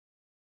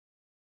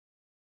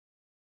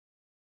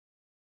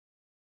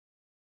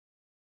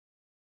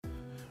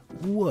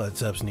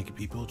What's up, sneaker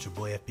people? It's your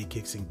boy FB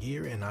Kicks and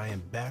Gear, and I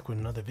am back with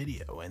another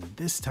video. And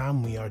this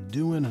time we are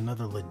doing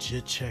another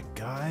legit check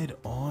guide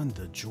on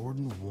the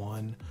Jordan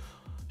 1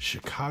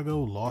 Chicago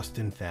Lost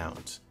and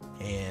Founds.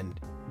 And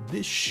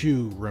this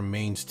shoe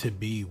remains to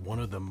be one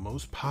of the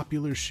most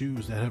popular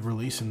shoes that have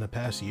released in the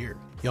past year.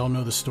 Y'all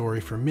know the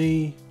story for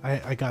me.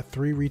 I got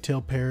 3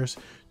 retail pairs,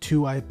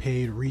 2 I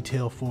paid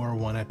retail for,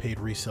 1 I paid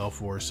resale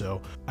for. So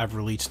I've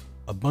released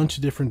a bunch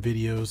of different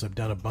videos. I've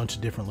done a bunch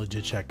of different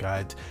legit check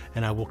guides,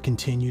 and I will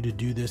continue to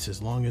do this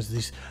as long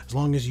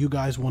as you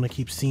guys want to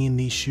keep seeing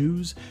these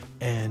shoes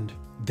and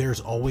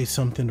there's always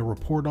something to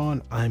report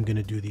on. I'm going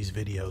to do these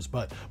videos.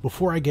 But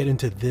before I get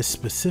into this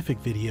specific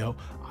video,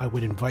 I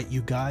would invite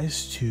you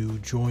guys to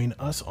join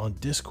us on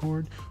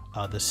Discord,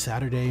 the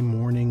Saturday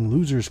Morning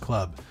Losers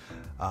Club.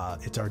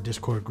 It's our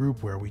Discord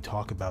group where we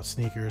talk about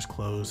sneakers,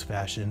 clothes,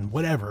 fashion,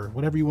 whatever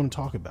you want to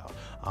talk about.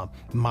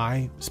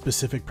 My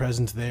specific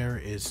presence there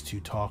is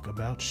to talk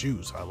about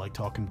shoes. I like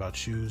talking about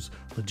shoes,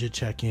 legit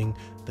checking,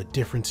 the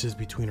differences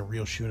between a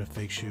real shoe and a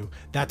fake shoe.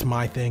 That's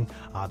my thing.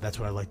 That's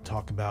what I like to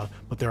talk about.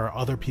 But there are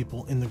other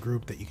people in the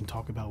group that you can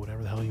talk about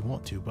whatever the hell you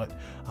want to. But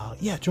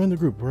yeah, join the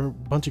group. We're a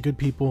bunch of good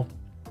people.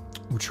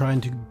 We're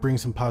trying to bring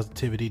some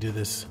positivity to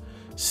this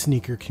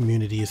sneaker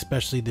community,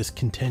 especially this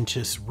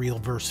contentious real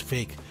versus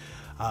fake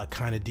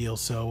kind of deal.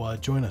 So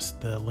join us.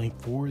 The link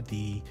for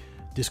the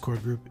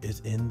Discord group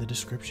is in the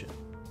description.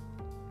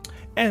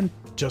 And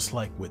just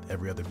like with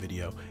every other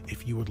video,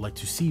 if you would like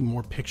to see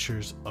more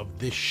pictures of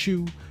this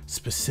shoe,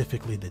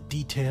 specifically the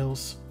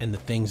details and the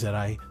things that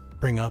I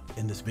bring up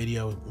in this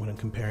video when I'm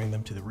comparing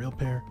them to the real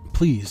pair,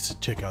 please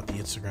check out the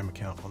Instagram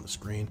account on the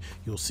screen.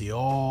 You'll see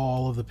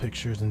all of the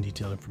pictures and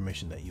detailed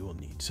information that you will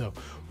need. So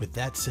with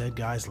that said,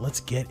 guys, let's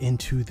get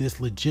into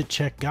this legit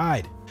check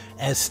guide.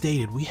 As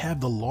stated, we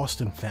have the Lost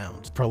and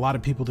Found. For a lot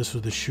of people, this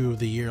was the shoe of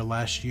the year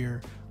last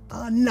year.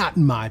 Not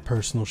my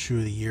personal shoe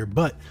of the year,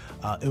 but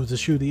it was the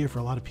shoe of the year for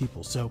a lot of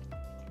people. So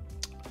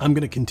I'm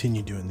going to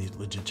continue doing these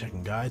legit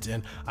checking guides,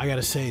 and I got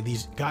to say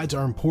these guides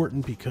are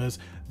important because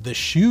the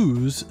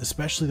shoes,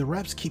 especially the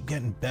reps, keep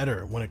getting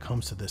better when it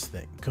comes to this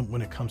thing,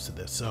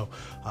 So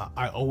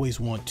I always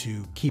want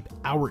to keep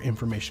our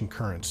information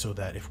current so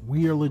that if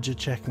we are legit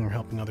checking or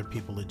helping other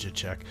people legit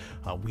check,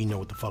 we know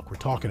what the fuck we're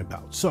talking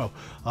about. So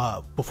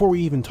before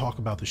we even talk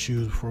about the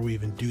shoes, before we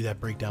even do that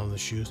breakdown of the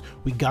shoes,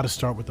 we got to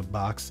start with the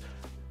box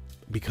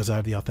because I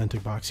have the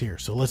authentic box here.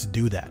 So let's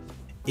do that.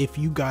 If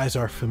you guys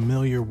are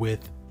familiar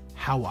with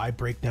how I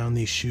break down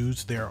these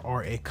shoes, there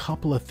are a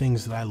couple of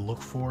things that I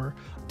look for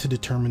to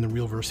determine the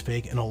real versus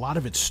fake, and a lot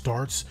of it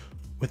starts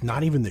with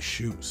not even the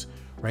shoes,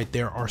 right?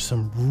 There are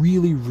some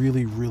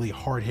really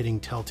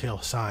hard-hitting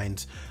telltale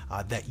signs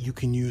that you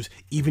can use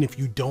even if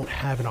you don't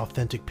have an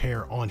authentic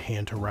pair on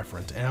hand to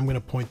reference, and I'm going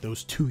to point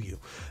those to you.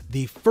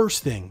 The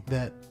first thing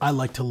that I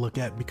like to look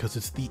at, because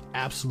it's the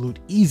absolute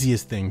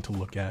easiest thing to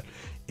look at,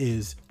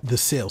 is the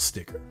sales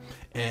sticker.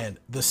 And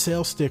the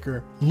sales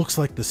sticker looks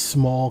like the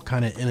small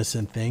kind of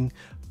innocent thing,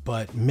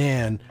 but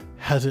man,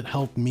 has it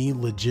helped me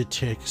legit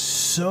check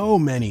so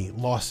many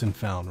lost and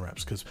found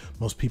reps, because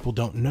most people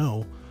don't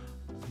know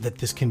that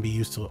this can be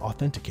used to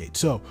authenticate.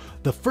 So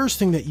the first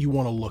thing that you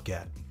want to look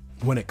at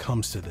when it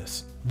comes to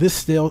this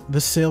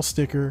sales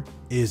sticker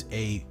is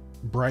a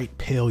bright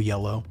pale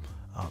yellow.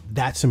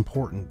 That's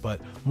important,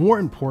 but more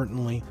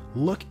importantly,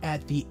 look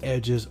at the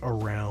edges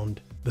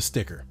around the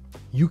sticker.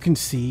 You can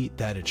see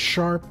that it's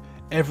sharp.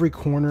 Every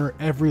corner,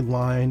 every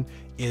line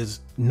is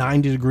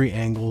 90-degree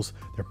angles.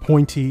 They're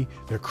pointy,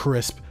 they're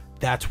crisp.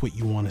 That's what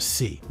you want to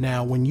see.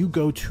 Now, when you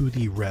go to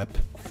the rep,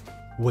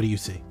 what do you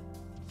see?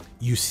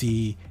 You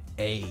see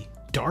a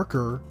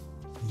darker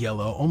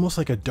yellow, almost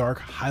like a dark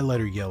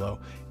highlighter yellow,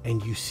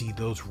 and you see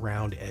those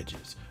round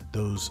edges.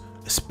 Those,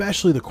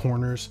 especially the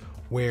corners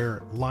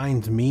where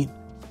lines meet,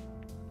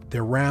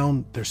 they're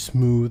round, they're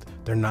smooth,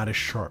 they're not as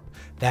sharp.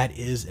 That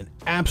is an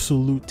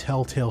absolute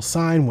telltale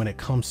sign when it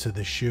comes to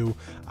the shoe.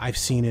 I've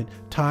seen it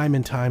time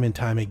and time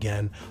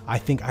again. I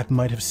think I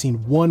might have seen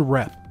one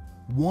rep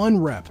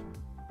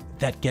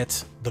that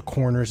gets the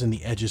corners and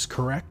the edges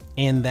correct,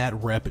 and that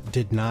rep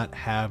did not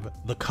have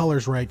the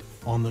colors right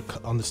on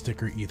the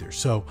sticker either.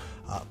 So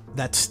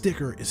that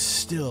sticker is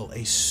still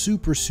a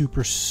super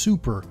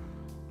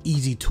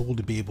easy tool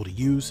to be able to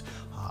use.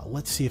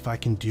 Let's see if I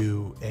can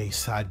do a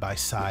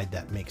side-by-side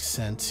that makes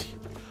sense.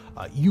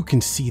 You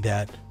can see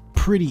that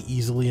pretty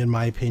easily, in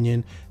my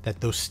opinion, that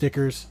those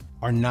stickers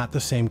are not the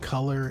same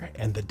color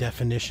and the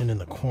definition in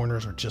the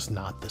corners are just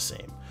not the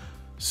same.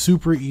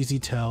 Super easy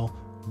tell,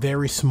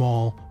 very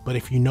small, but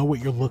if you know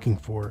what you're looking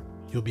for,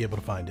 you'll be able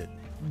to find it.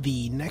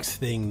 The next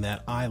thing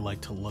that I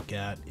like to look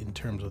at in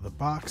terms of the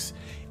box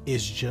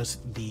is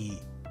just the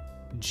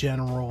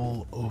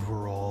general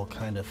overall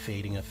kind of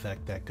fading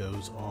effect that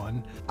goes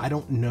on. I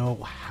don't know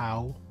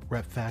how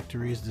rep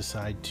factories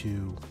decide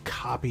to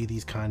copy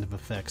these kind of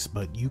effects,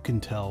 but you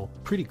can tell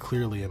pretty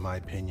clearly, in my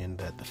opinion,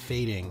 that the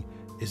fading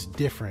is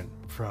different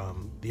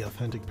from the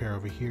authentic pair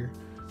over here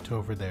to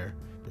over there.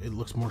 It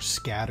looks more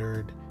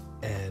scattered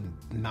and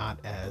not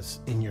as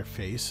in your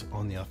face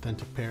on the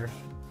authentic pair,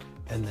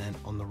 and then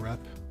on the rep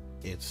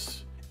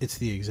it's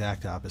the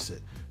exact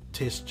opposite.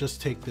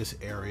 Just take this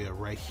area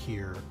right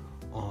here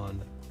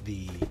on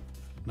the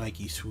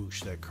Nike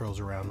swoosh that curls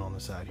around on the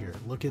side here.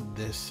 Look at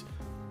this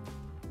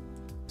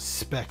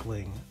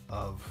speckling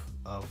of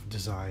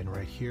design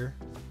right here,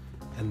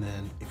 and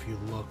then if you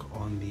look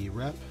on the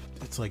rep,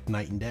 it's like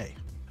night and day.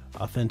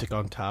 Authentic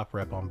on top,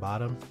 rep on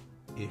bottom.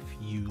 If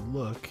you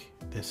look,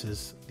 this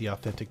is the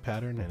authentic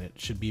pattern, and it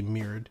should be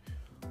mirrored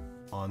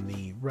on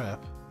the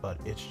rep, but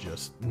it's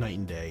just night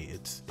and day.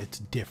 It's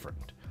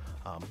different.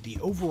 The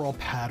overall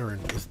pattern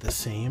is the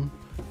same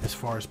as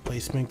far as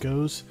placement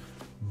goes,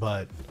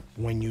 but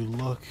when you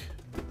look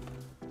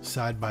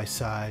side by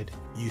side,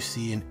 you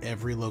see in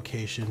every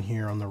location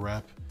here on the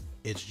rep,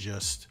 it's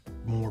just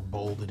more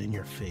bolded in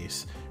your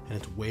face, and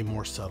it's way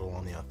more subtle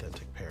on the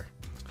authentic pair.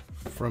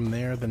 From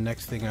there, the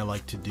next thing I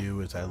like to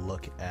do is I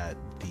look at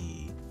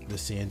the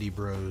Sandy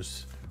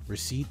Bros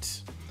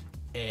receipts,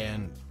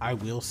 and I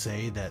will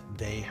say that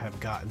they have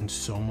gotten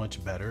so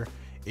much better.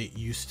 It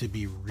used to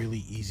be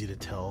really easy to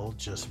tell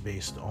just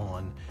based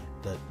on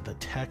the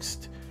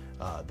text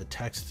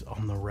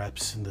on the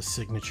reps and the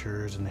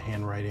signatures and the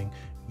handwriting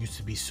used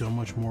to be so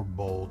much more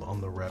bold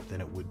on the rep than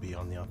it would be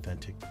on the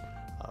authentic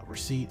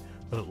receipt,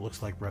 but it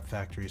looks like rep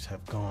factories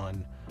have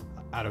gone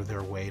out of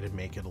their way to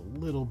make it a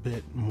little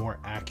bit more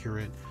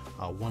accurate.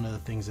 One of the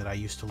things that I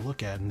used to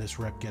look at, and this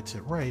rep gets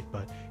it right,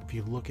 but if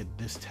you look at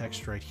this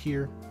text right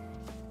here,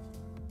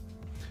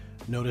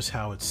 notice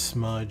how it's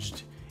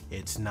smudged.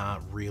 It's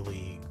not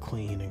really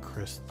clean and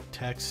crisp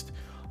text.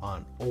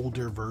 On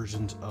older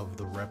versions of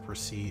the rep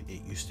receipt,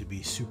 it used to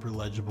be super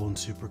legible and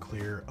super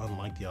clear,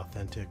 unlike the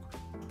authentic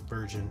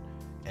version,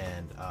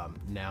 and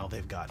now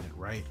they've gotten it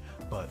right.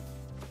 But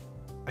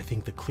I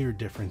think the clear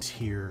difference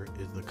here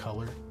is the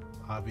color,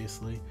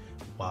 obviously.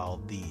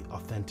 While the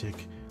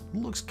authentic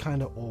looks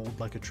kind of old,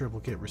 like a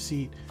triplicate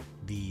receipt,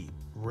 the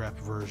rep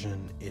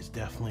version is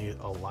definitely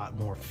a lot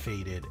more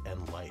faded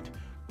and light.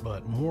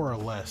 But more or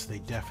less, they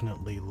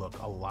definitely look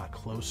a lot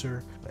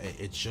closer.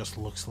 It just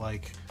looks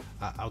like,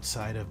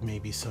 outside of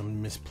maybe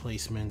some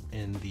misplacement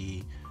in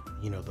the,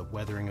 the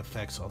weathering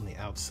effects on the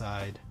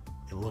outside,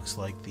 it looks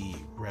like the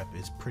rep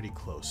is pretty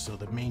close. So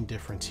the main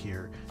difference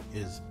here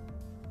is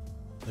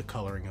the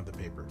coloring of the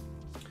paper.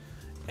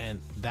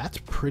 And that's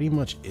pretty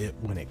much it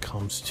when it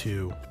comes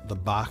to the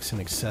box and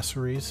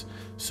accessories.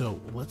 So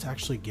let's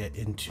actually get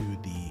into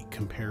the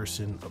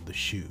comparison of the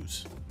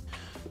shoes.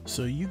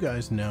 So you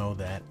guys know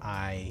that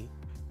I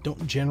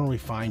don't generally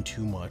find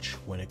too much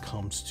when it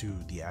comes to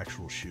the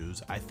actual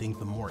shoes. I think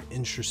the more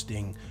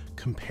interesting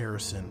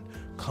comparison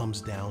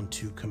comes down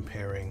to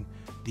comparing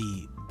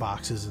the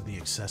boxes and the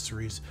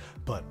accessories.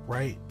 But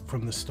right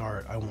from the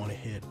start, I want to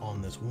hit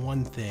on this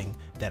one thing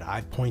that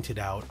I pointed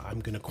out.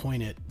 I'm going to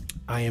coin it.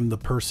 I am the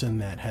person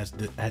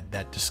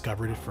that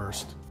discovered it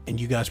first. And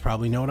you guys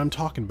probably know what I'm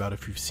talking about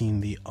if you've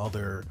seen the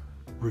other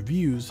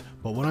reviews,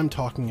 but what I'm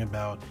talking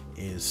about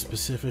is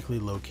specifically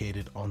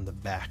located on the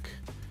back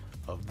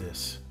of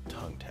this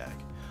tongue tag.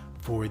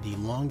 For the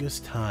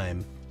longest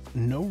time,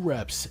 no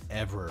reps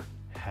ever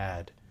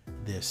had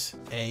this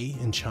A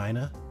in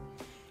China.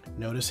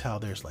 Notice how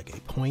there's like a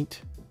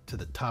point to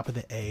the top of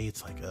the A.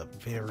 It's like a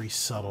very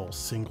subtle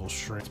single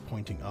string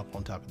pointing up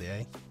on top of the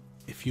A.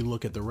 If you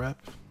look at the rep,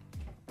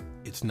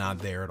 it's not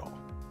there at all.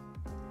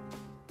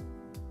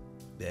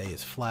 The A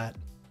is flat.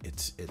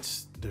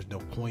 There's no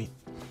point.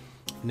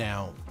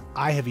 Now,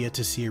 I have yet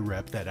to see a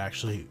rep that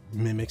actually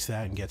mimics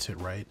that and gets it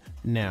right.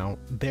 Now,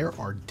 there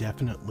are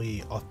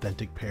definitely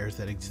authentic pairs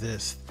that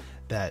exist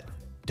that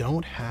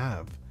don't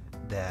have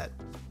that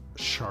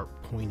sharp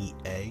pointy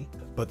A,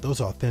 but those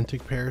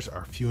authentic pairs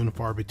are few and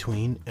far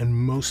between and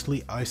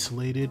mostly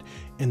isolated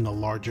in the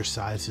larger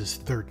sizes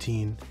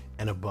 13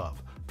 and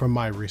above, from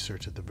my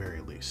research at the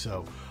very least.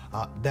 So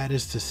that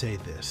is to say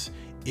this: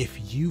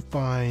 if you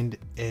find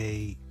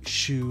a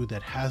shoe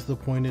that has the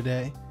pointed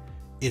A,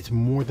 it's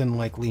more than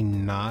likely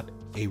not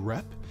a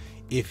rep.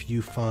 If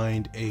you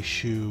find a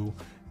shoe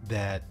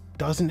that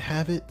doesn't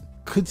have it,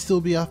 could still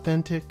be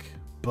authentic,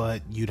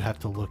 but you'd have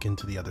to look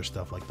into the other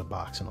stuff like the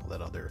box and all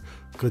that other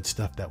good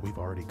stuff that we've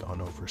already gone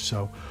over.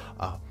 So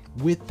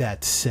with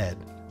that said,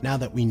 now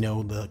that we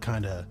know the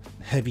kind of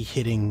heavy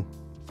hitting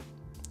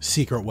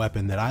secret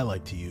weapon that I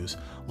like to use,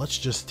 let's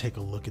just take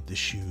a look at the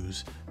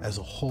shoes as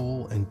a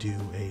whole and do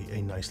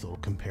a nice little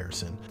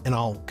comparison. And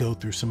I'll go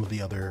through some of the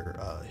other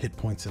hit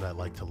points that I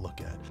like to look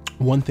at.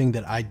 One thing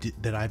that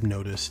I've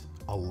noticed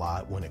a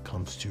lot when it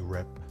comes to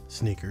rep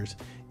sneakers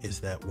is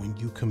that when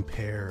you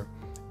compare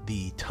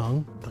the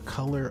tongue, the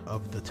color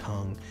of the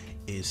tongue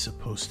is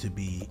supposed to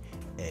be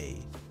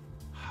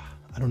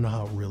I don't know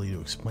how really to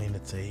explain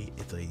it.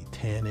 It's a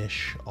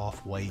tannish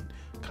off-white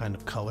kind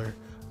of color.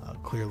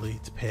 Clearly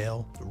it's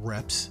pale.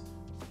 Reps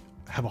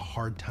have a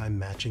hard time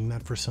matching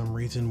that for some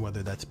reason,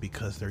 whether that's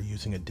because they're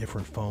using a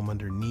different foam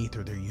underneath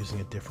or they're using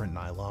a different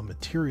nylon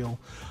material,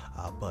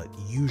 but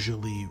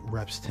usually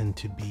reps tend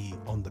to be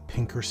on the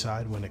pinker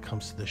side when it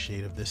comes to the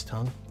shade of this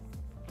tongue.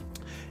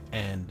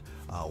 And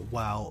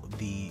while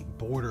the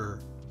border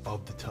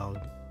of the tongue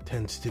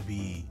tends to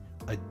be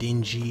a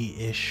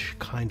dingy-ish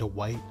kind of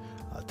white,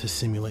 to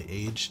simulate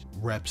age.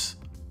 Reps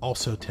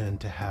also tend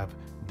to have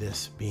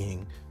this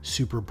being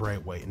super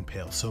bright white and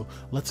pale. So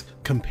let's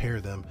compare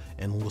them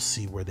and we'll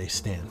see where they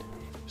stand.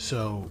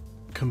 So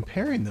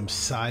comparing them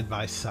side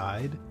by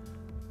side,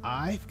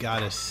 I've got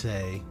to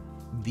say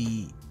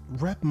the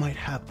Rep might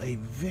have a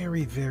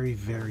very, very,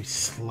 very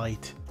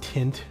slight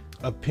tint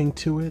of pink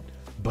to it,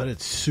 but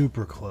it's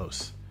super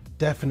close.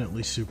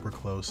 Definitely super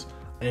close,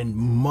 and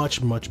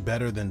much, much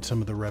better than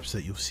some of the Reps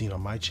that you've seen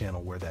on my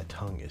channel where that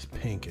tongue is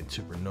pink and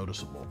super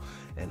noticeable.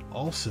 And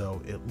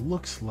also it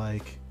looks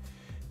like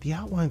the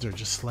outlines are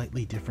just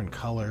slightly different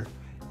color,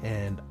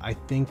 and I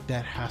think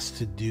that has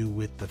to do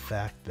with the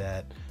fact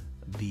that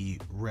the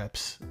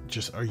Reps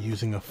just are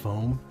using a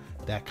foam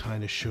that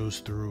kind of shows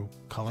through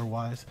color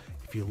wise.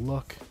 If you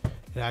look,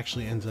 it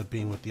actually ends up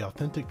being, with the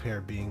authentic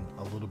pair, being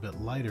a little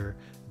bit lighter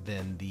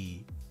than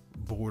the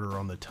border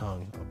on the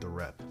tongue of the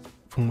Rep.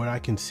 From what I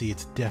can see,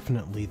 it's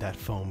definitely that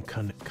foam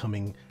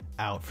coming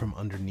out from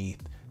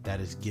underneath that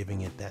is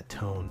giving it that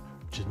tone,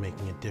 which is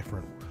making it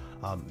different.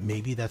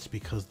 Maybe that's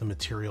because the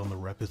material in the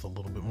Rep is a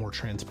little bit more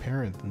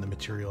transparent than the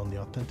material in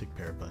the authentic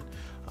pair, but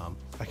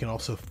I can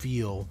also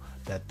feel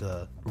that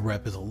the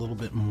Rep is a little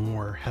bit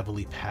more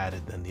heavily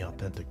padded than the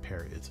authentic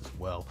pair is as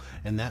well.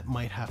 And that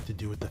might have to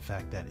do with the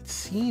fact that it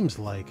seems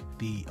like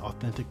the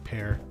authentic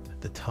pair,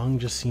 the tongue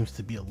just seems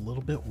to be a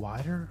little bit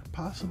wider,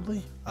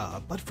 possibly.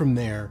 But from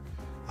there,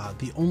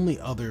 the only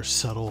other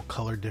subtle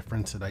color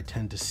difference that I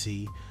tend to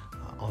see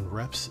on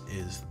Reps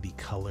is the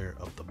color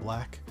of the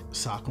black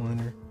sock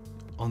liner.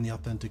 On the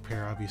authentic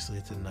pair, obviously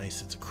it's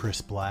a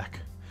crisp black,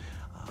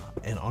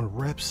 and on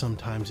Reps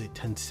sometimes it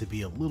tends to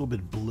be a little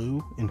bit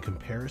blue in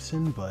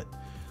comparison, but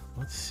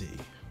let's see.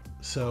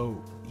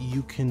 So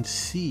you can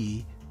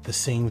see the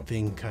same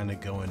thing kind of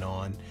going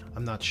on.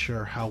 I'm not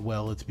sure how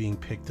well it's being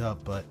picked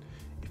up, but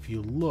if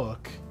you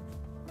look,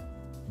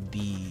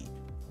 the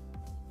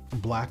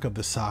black of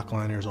the sock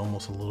liner is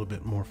almost a little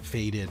bit more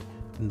faded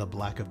than the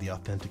black of the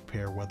authentic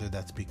pair, whether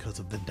that's because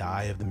of the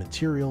dye of the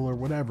material or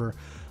whatever.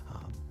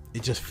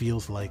 It just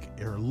feels like,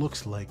 or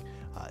looks like,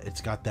 it's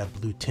got that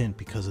blue tint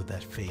because of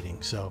that fading.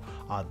 So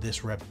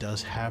this Rep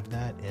does have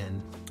that,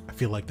 and I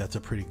feel like that's a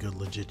pretty good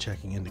legit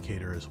checking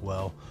indicator as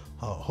well.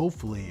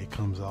 Hopefully it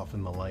comes off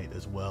in the light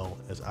as well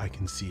as I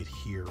can see it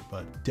here,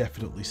 but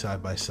definitely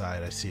side by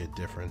side I see a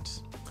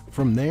difference.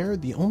 From there,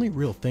 the only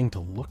real thing to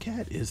look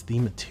at is the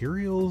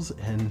materials,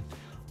 and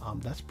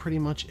that's pretty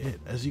much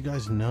it. As you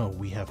guys know,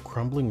 we have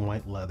crumbling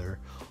white leather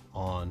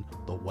on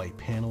the white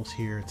panels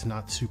here. It's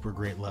not super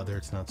great leather,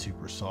 it's not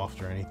super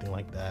soft or anything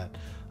like that,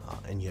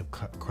 and you have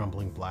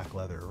crumbling black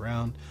leather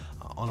around.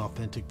 On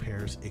authentic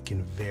pairs, it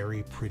can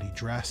vary pretty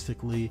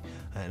drastically,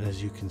 and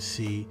as you can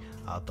see,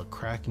 the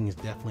cracking is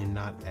definitely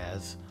not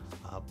as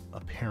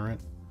apparent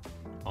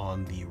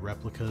on the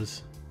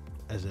replicas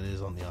as it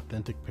is on the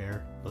authentic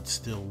pair, but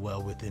still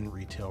well within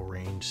retail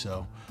range.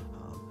 So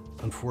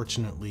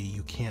unfortunately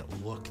you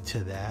can't look to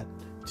that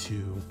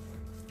to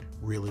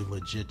really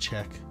legit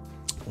check.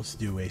 Let's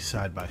do a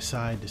side by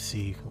side to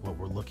see what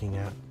we're looking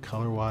at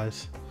color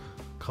wise.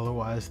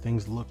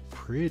 Things look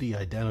pretty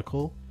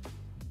identical.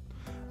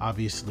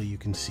 Obviously you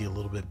can see a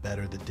little bit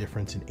better the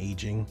difference in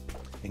aging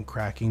and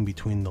cracking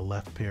between the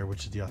left pair,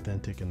 which is the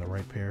authentic, and the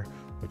right pair,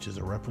 which is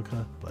a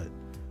replica, but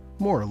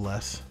more or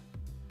less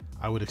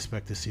I would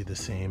expect to see the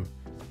same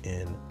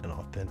in an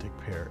authentic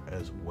pair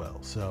as well.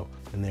 So,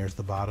 and there's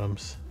the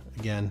bottoms.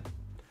 Again,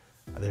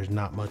 there's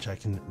not much I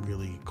can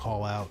really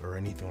call out or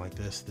anything like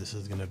this. This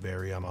is going to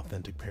vary on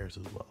authentic pairs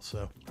as well.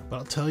 So, but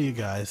I'll tell you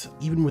guys,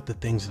 even with the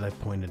things that I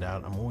pointed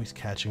out, I'm always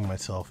catching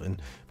myself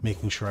and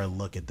making sure I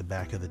look at the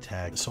back of the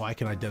tag so I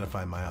can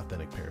identify my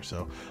authentic pair.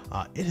 So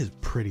it is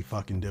pretty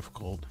fucking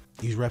difficult.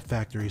 These rep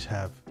factories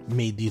have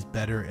made these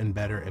better and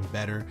better and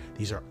better.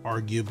 These are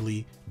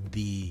arguably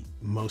the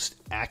most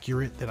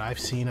accurate that I've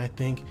seen, I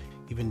think,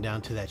 even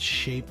down to that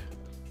shape.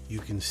 You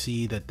can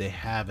see that they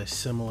have a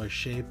similar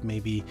shape.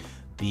 Maybe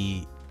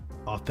the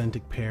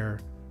authentic pair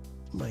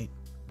might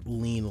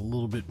lean a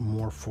little bit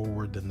more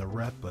forward than the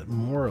rep, but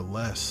more or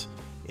less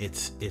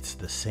it's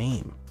the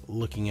same.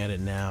 Looking at it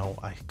now,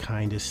 I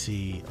kind of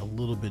see a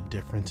little bit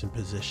difference in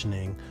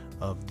positioning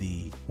of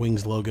the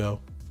Wings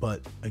logo,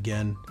 but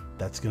again,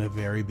 that's going to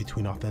vary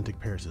between authentic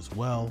pairs as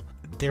well.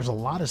 There's a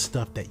lot of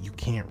stuff that you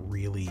can't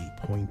really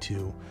point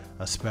to,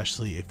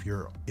 especially if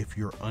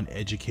you're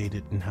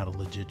uneducated in how to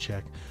legit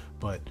check.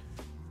 But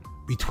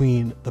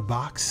between the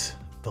box,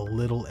 the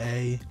little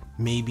A,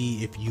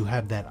 maybe if you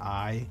have that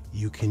eye,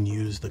 you can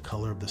use the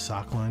color of the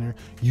sock liner.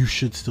 You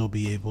should still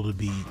be able to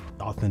be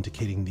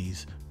authenticating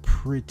these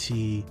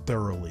pretty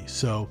thoroughly.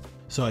 So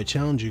I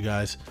challenge you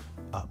guys,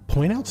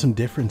 point out some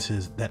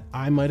differences that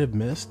I might have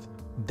missed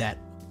that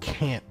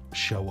can't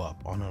show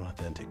up on an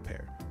authentic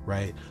pair,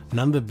 right?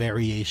 None of the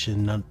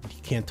variation,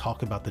 you can't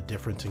talk about the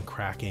difference in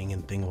cracking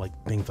and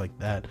things like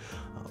that.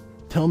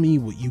 Tell me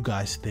what you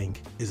guys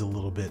think is a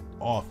little bit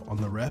off on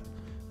the rep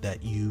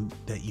that you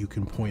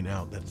can point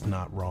out that's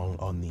not wrong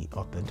on the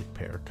authentic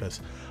pair,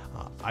 because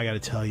I got to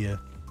tell you,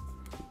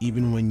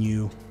 even when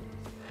you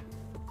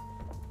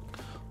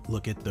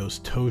look at those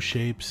toe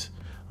shapes,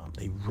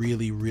 They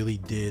really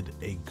did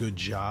a good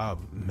job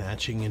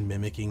matching and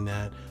mimicking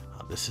that.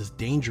 This is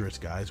dangerous,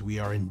 guys. We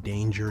are in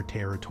danger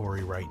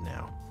territory right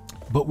now.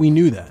 But we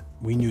knew that.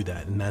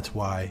 And that's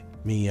why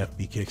me,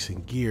 FB Kicks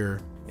and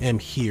Gear, am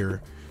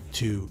here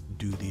to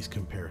do these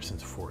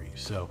comparisons for you.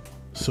 So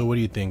what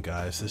do you think,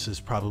 guys? This is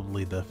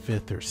probably the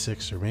 5th or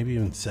 6th or maybe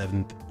even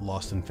 7th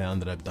Lost and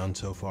Found that I've done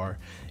so far.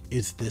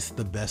 Is this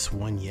the best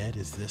one yet?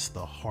 Is this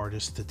the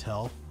hardest to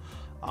tell?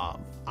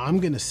 I'm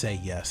gonna say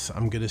yes.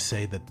 I'm gonna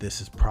say that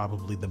this is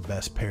probably the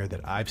best pair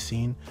that I've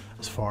seen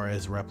as far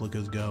as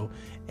replicas go,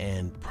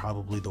 and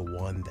probably the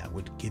one that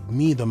would give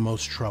me the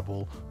most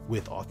trouble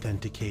with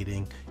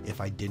authenticating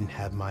if I didn't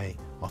have my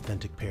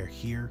authentic pair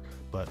here.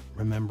 But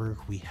remember,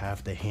 we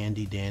have the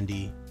handy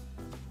dandy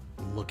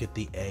look at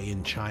the A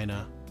in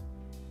China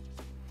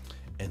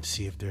and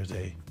see if there's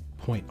a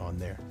point on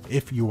there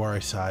if you are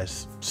a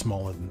size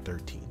smaller than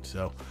 13.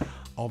 So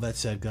all that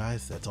said,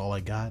 guys, that's all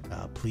I got.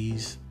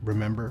 Please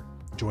remember,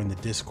 join the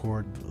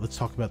Discord. Let's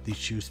talk about these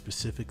shoes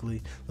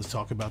specifically. Let's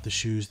talk about the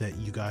shoes that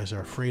you guys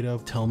are afraid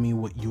of. Tell me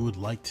what you would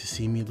like to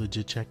see me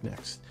legit check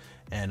next,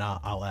 and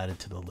I'll add it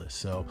to the list.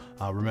 So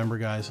remember,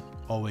 guys,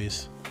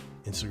 always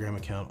Instagram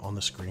account on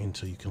the screen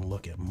so you can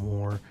look at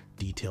more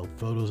detailed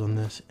photos on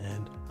this,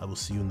 and I will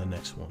see you in the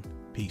next one.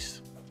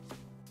 Peace.